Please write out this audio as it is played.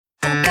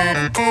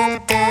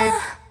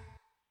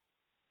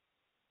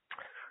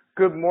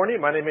Good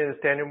morning. My name is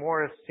Daniel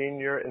Morris,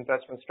 Senior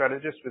Investment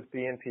Strategist with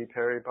BNP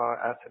Paribas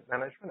Asset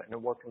Management,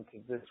 and welcome to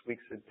this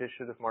week's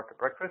edition of Market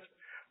Breakfast,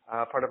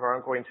 part of our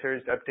ongoing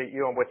series to update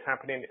you on what's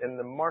happening in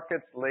the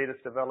markets,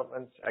 latest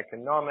developments,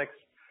 economics,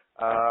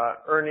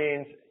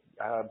 earnings,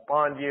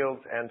 bond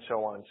yields, and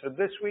so on. So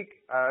this week,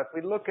 if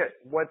we look at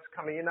what's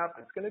coming up,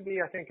 it's going to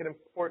be, I think, an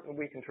important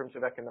week in terms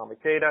of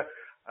economic data.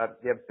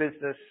 You have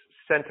business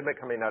sentiment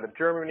coming out of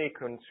Germany,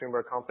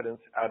 consumer confidence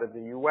out of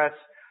the U.S.,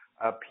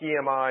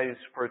 PMIs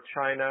for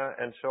China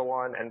and so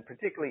on, and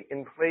particularly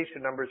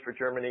inflation numbers for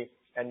Germany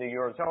and the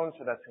Eurozone.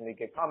 So that's going to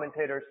get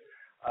commentators,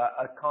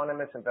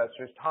 economists,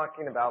 investors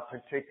talking about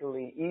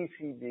particularly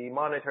ECB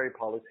monetary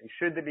policy.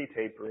 Should they be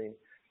tapering?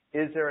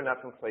 Is there enough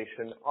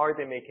inflation? Are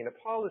they making a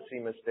policy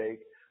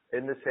mistake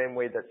in the same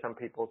way that some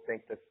people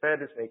think the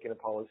Fed is making a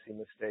policy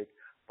mistake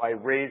by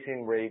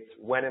raising rates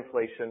when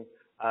inflation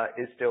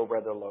is still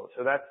rather low?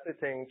 So that's the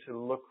thing to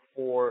look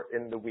for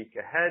in the week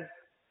ahead.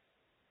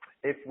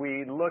 If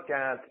we look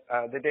at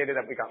the data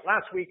that we got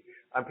last week,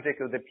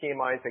 particularly the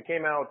PMIs that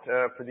came out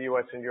for the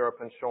U.S. and Europe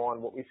and so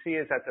on, what we see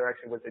is that there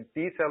actually was a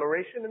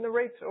deceleration in the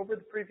rates over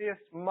the previous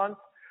month.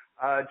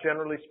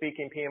 Generally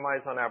speaking,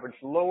 PMIs on average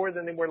lower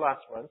than they were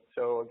last month.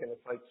 So again,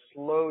 it's like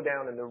slow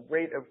down in the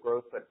rate of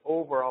growth, but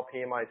overall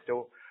PMI is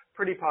still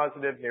pretty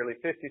positive, nearly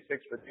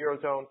 56 for the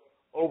Eurozone,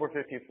 over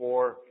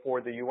 54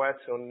 for the U.S.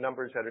 So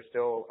numbers that are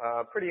still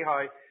pretty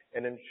high,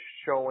 and in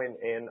showing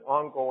an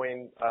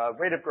ongoing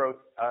rate of growth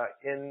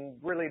in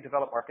really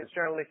developed markets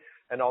generally,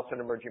 and also in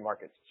emerging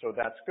markets. So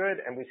that's good,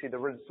 and we see the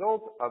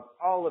result of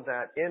all of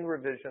that in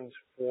revisions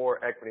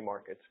for equity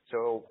markets.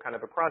 So kind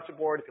of across the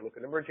board, if you look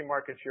at emerging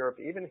markets, Europe,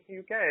 even the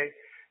UK,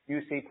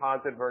 you see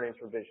positive earnings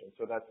revisions.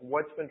 So that's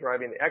what's been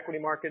driving the equity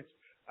markets,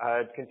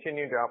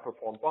 continuing to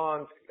outperform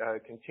bonds,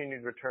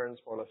 continued returns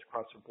more or less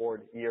across the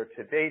board year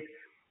to date.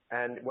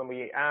 And when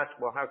we ask,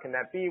 well, how can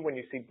that be when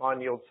you see bond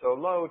yields so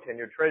low,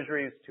 10-year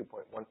treasuries,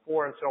 2.14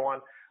 and so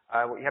on,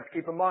 what you have to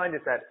keep in mind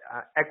is that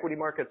equity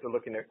markets are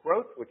looking at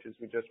growth, which as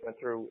we just went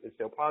through is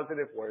still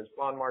positive, whereas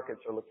bond markets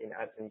are looking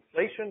at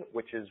inflation,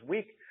 which is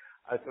weak.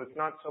 So it's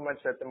not so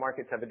much that the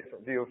markets have a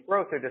different view of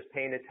growth, they're just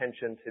paying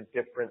attention to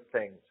different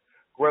things.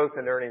 Growth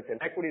and earnings in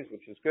equities,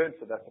 which is good,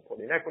 so that's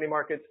supporting equity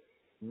markets.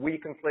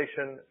 Weak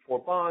inflation for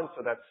bonds,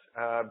 so that's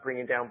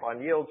bringing down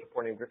bond yields,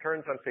 supporting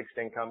returns on fixed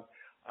income.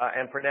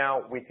 And for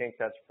now, we think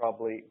that's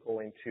probably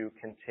going to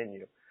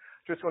continue.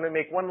 Just want to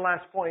make one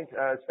last point,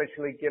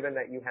 especially given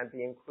that you had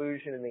the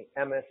inclusion in the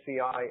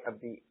MSCI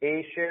of the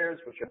A shares,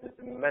 which are the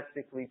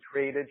domestically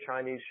traded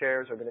Chinese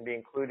shares, are going to be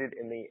included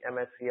in the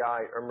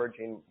MSCI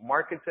Emerging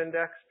Markets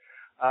Index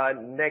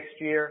next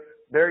year.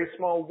 Very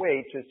small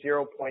weight, just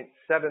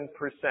 0.7%,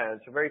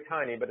 so very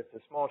tiny, but it's a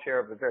small share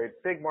of a very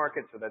big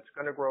market, so that's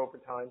going to grow over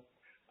time.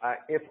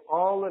 If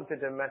all of the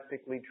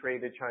domestically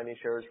traded Chinese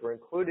shares were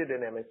included in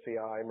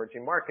MSCI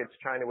emerging markets,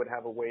 China would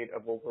have a weight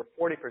of over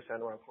 40%,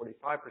 around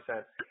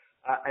 45%,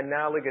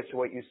 analogous to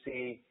what you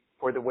see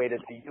for the weight of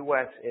the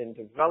U.S. in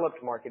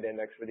developed market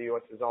index, where the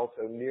U.S. is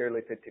also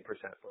nearly 50%,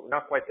 but we're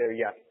not quite there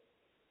yet.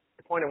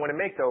 The point I want to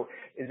make, though,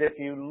 is if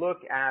you look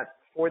at,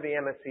 for the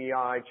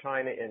MSCI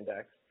China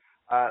index,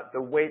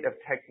 the weight of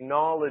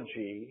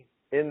technology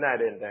in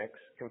that index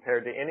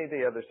compared to any of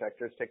the other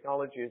sectors,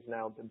 technology is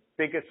now the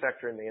biggest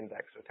sector in the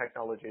index. So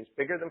technology is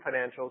bigger than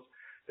financials.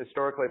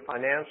 Historically,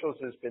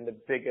 financials has been the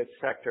biggest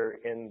sector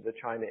in the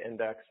China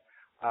index.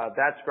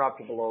 That's dropped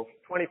to below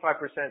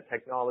 25%.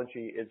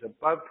 Technology is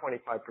above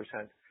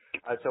 25%.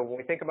 So when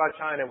we think about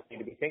China, we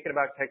need to be thinking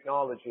about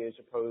technology as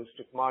opposed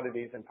to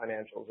commodities and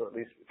financials, or at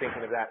least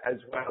thinking of that as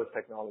well as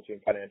technology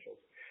and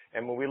financials.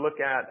 And when we look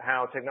at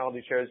how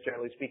technology shares,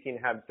 generally speaking,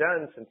 have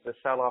done since the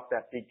sell-off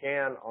that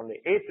began on the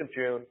 8th of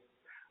June,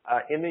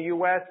 in the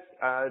U.S.,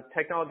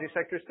 technology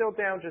sector is still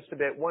down just a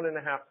bit,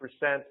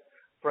 1.5%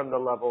 from the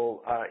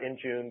level in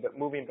June, but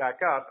moving back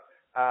up.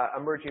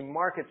 Emerging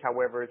markets,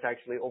 however, is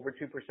actually over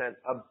 2%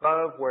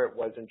 above where it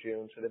was in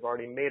June, so they've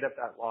already made up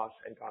that loss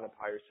and gone up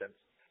higher since.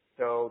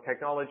 So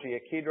technology, a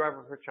key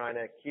driver for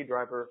China, a key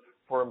driver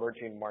for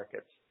emerging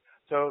markets.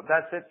 So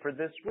that's it for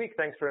this week.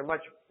 Thanks very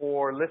much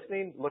for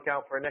listening. Look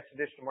out for our next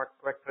edition of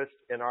Market Breakfast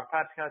in our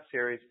podcast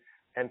series.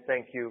 And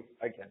thank you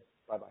again.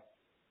 Bye-bye.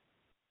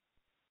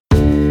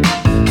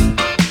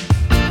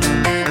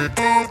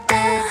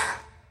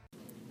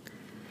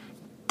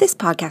 This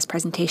podcast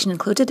presentation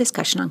includes a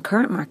discussion on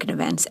current market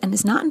events and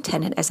is not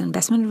intended as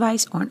investment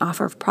advice or an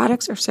offer of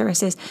products or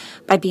services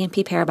by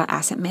BNP Paribas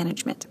Asset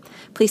Management.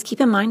 Please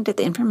keep in mind that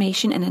the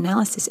information and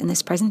analysis in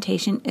this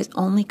presentation is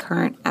only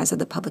current as of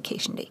the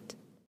publication date.